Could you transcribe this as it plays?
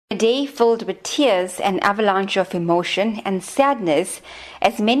A day filled with tears, an avalanche of emotion and sadness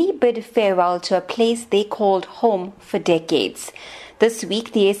as many bid farewell to a place they called home for decades. This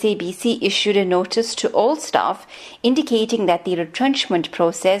week, the SABC issued a notice to all staff indicating that the retrenchment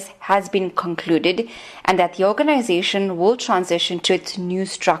process has been concluded and that the organization will transition to its new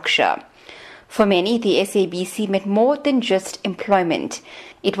structure. For many, the SABC meant more than just employment.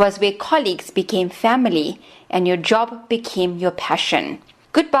 It was where colleagues became family and your job became your passion.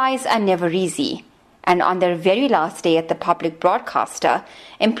 Goodbyes are never easy, and on their very last day at the public broadcaster,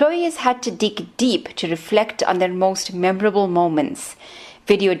 employees had to dig deep to reflect on their most memorable moments.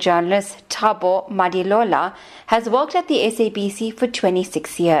 Video journalist Thabo Madilola has worked at the SABC for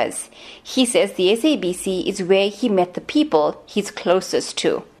 26 years. He says the SABC is where he met the people he's closest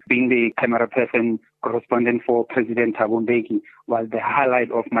to. Being the camera person correspondent for President Thabo Mbeki was the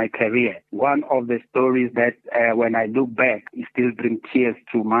highlight of my career. One of the stories that when I look back, it still brings tears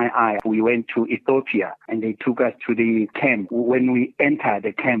to my eye. We went to Ethiopia and they took us to the camp. When we entered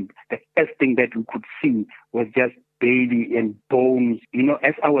the camp, the first thing that we could see was just baby and bones. You know,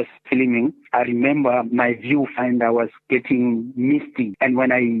 as I was filming, I remember my viewfinder was getting misty. And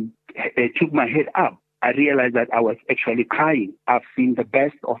when I took my head up, I realized that I was actually crying. I've seen the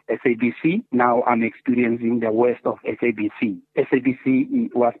best of SABC. Now I'm experiencing the worst of SABC.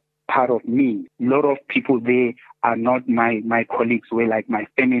 SABC was part of me. A lot of people there are not my colleagues, were like my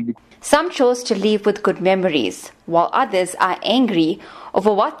family. Some chose to leave with good memories, while others are angry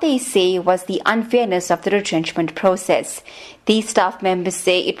over what they say was the unfairness of the retrenchment process. These staff members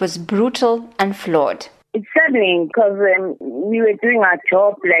say it was brutal and flawed. It's saddening because we were doing our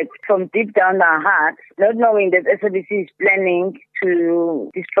job like from deep down our hearts, not knowing that SABC is planning to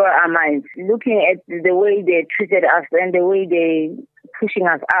destroy our minds. Looking at the way they treated us and the way they pushing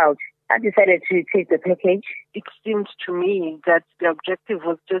us out, I decided to take the package. It seemed to me that the objective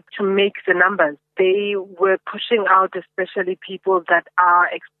was just to make the numbers. They were pushing out especially people that are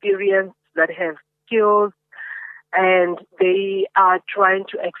experienced, that have skills, and they are trying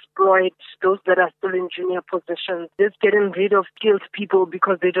to exploit those that are still in junior positions, just getting rid of skilled people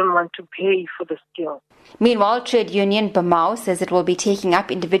because they don't want to pay for the skill. Meanwhile, trade union BMAU says it will be taking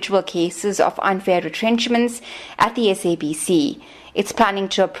up individual cases of unfair retrenchments at the SABC. It's planning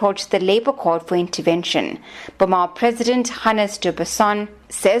to approach the Labour Court for intervention. BMAU President Hannes de Besson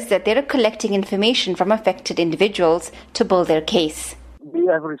says that they are collecting information from affected individuals to build their case. We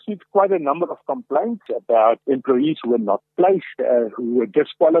have received quite a number of complaints about employees who were not placed, who were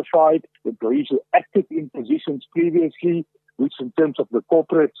disqualified, employees who acted in positions previously, which in terms of the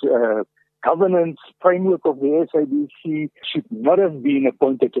corporate governance framework of the SABC should not have been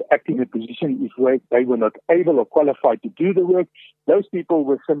appointed to act in a position if they were not able or qualified to do the work. Those people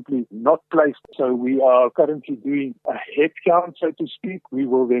were simply not placed. So we are currently doing a head count, so to speak. We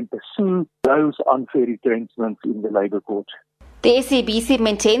will then pursue those unfair retrenchments in the Labour Court. The SABC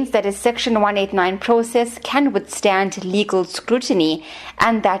maintains that a Section 189 process can withstand legal scrutiny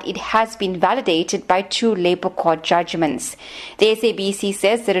and that it has been validated by 2 Labour Court judgments. The SABC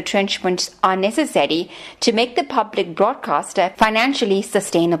says the retrenchments are necessary to make the public broadcaster financially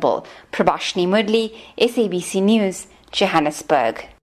sustainable. Prabashini Mudli, SABC News, Johannesburg.